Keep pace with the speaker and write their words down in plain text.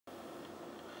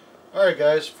Alright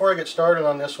guys, before I get started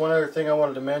on this, one other thing I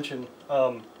wanted to mention.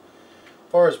 As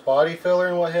far as body filler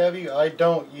and what have you, I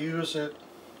don't use it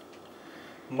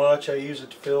much. I use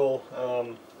it to fill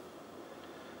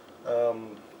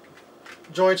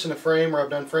joints in the frame where I've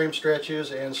done frame stretches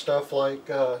and stuff like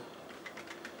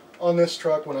on this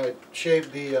truck when I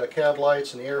shaved the cab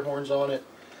lights and the air horns on it.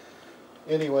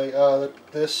 Anyway, the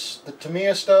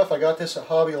Tamiya stuff, I got this at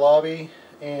Hobby Lobby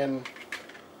and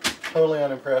totally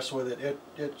unimpressed with it.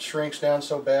 It shrinks down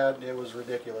so bad, it was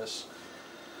ridiculous.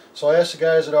 So I asked the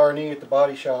guys at R&E at the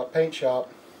body shop, paint shop,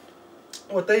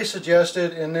 what they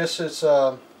suggested, and this is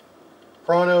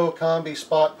Chrono Combi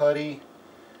Spot Putty.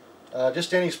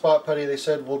 Just any spot putty they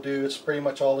said will do. It's pretty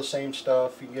much all the same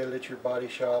stuff. You can get it at your body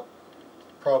shop,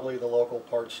 probably the local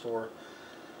parts store.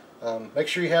 Make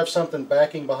sure you have something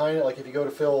backing behind it, like if you go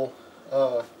to fill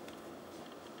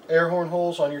air horn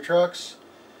holes on your trucks.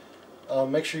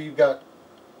 Make sure you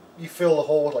fill the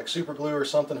hole with like super glue or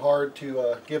something hard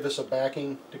to give this a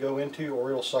backing to go into,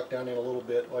 or it'll suck down in a little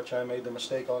bit, which I made the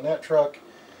mistake on that truck.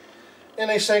 And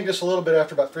they sank just a little bit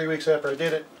after about 3 weeks after I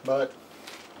did it, but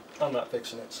I'm not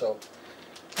fixing it. So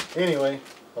anyway,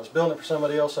 if I was building it for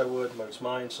somebody else I would, but it's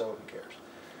mine, so who cares.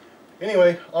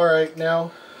 Anyway, alright,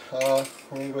 now we're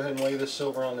going to go ahead and lay this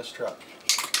silver on this truck.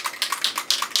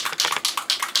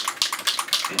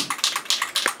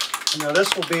 Now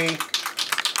this will be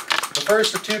the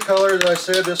first of two colors. I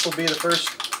said this will be the first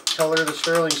color, the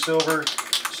sterling silver.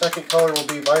 Second color will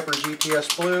be Viper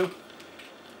GPS blue.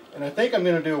 And I think I'm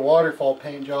going to do a waterfall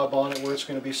paint job on it where it's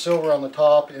going to be silver on the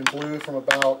top and blue from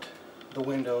about the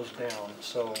windows down.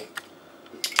 So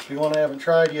if you want to haven't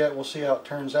tried yet, we'll see how it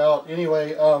turns out.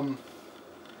 Anyway, I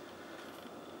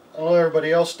know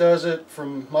everybody else does it.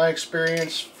 From my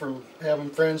experience, from having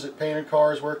friends that painted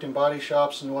cars, worked in body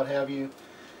shops and what have you,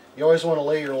 you always want to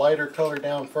lay your lighter color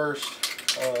down first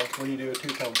when you do a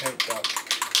two-tone paint job.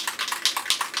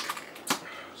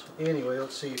 So anyway,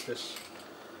 let's see if this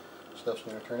stuff's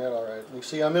going to turn out alright. You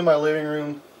see, I'm in my living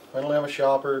room. I don't have a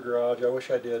shop or a garage. I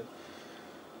wish I did.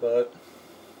 But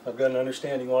I've got an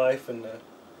understanding wife and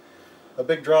a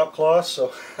big drop cloth,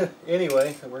 so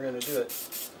anyway, we're going to do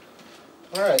it.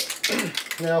 Alright,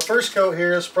 now first coat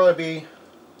here is probably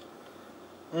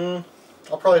I'll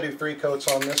probably do 3 coats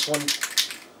on this one.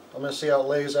 I'm going to see how it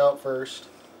lays out first.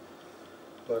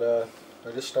 But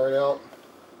I just start out,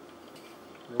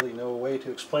 really no way to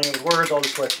explain it with words, I'll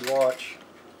just let you watch.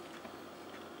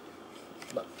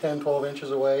 About 10-12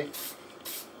 inches away.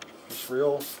 Just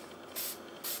real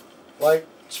light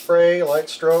spray, light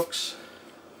strokes.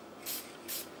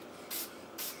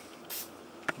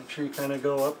 Make sure you kind of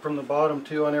go up from the bottom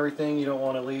too on everything. You don't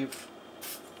want to leave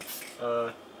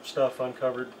stuff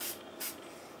uncovered.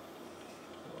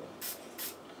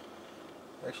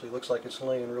 Actually looks like it's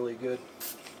laying really good.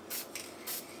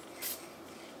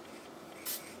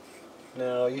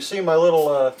 Now you see my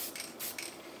little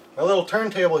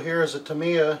turntable here is a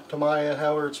Tamiya,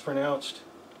 however it's pronounced,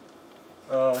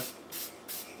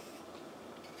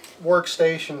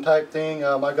 workstation type thing.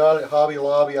 I got it at Hobby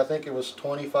Lobby. I think it was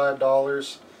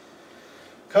 $25.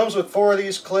 Comes with 4 of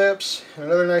these clips. And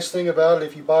another nice thing about it,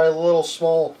 if you buy little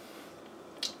small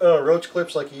roach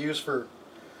clips like you use for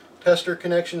tester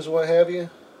connections and what have you,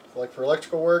 like for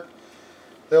electrical work,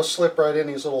 they'll slip right in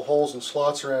these little holes and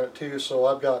slots around it too. So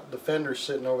I've got the fenders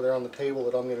sitting over there on the table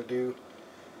that I'm going to do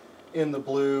in the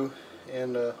blue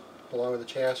and along with the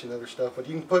chassis and other stuff. But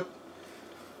you can put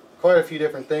quite a few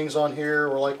different things on here.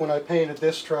 Or like when I painted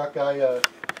this truck,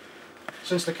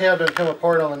 since the cab doesn't come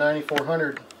apart on the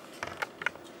 9400,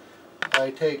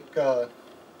 I take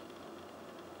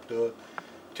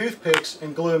toothpicks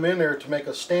and glue them in there to make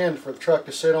a stand for the truck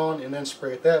to sit on, and then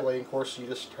spray it that way. And of course you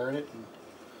just turn it and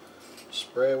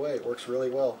spray away. It works really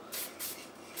well.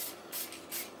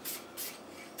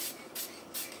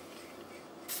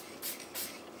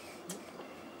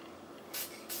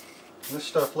 And this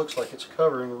stuff looks like it's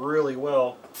covering really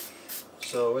well,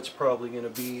 so it's probably going to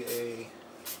be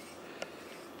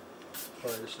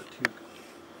probably just a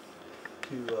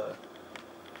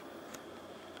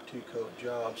two-coat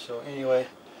job. So anyway,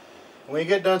 when you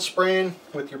get done spraying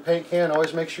with your paint can,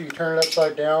 always make sure you turn it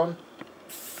upside down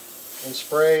and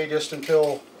spray just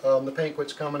until the paint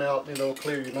quits coming out, and it'll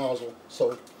clear your nozzle.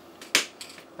 So,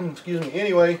 excuse me.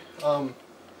 Anyway,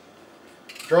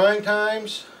 drying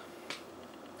times.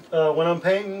 When I'm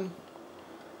painting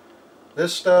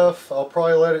this stuff, I'll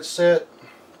probably let it sit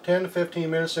 10 to 15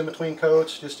 minutes in between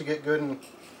coats just to get good, and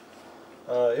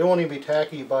it won't even be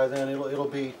tacky by then. It'll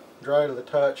be dry to the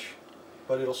touch,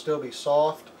 but it'll still be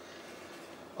soft.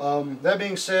 That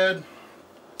being said,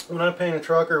 when I paint a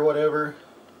truck or whatever,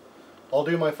 I'll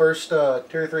do my first 2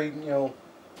 or 3,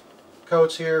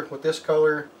 coats here with this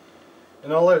color,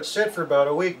 and I'll let it sit for about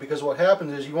a week, because what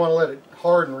happens is you want to let it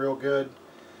harden real good,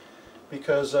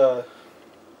 because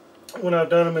when I've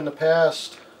done them in the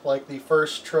past, like the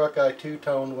first truck I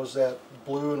two-toned was that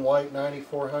blue and white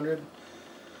 9400.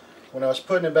 When I was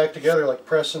putting it back together, like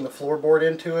pressing the floorboard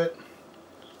into it,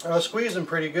 I was squeezing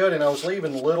pretty good, and I was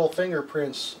leaving little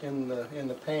fingerprints in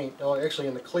the paint, actually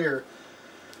in the clear.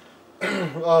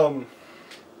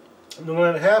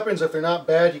 When it happens, if they're not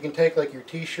bad, you can take like your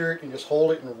t-shirt and just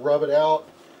hold it and rub it out,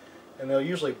 and they'll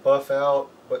usually buff out,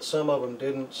 but some of them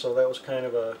didn't, so that was kind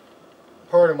of a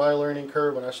part of my learning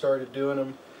curve when I started doing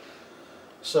them.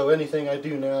 So anything I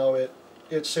do now, it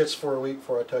sits for a week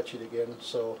before I touch it again.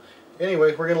 So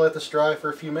anyway, we're going to let this dry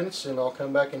for a few minutes, and I'll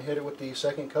come back and hit it with the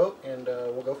second coat, and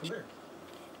we'll go from there.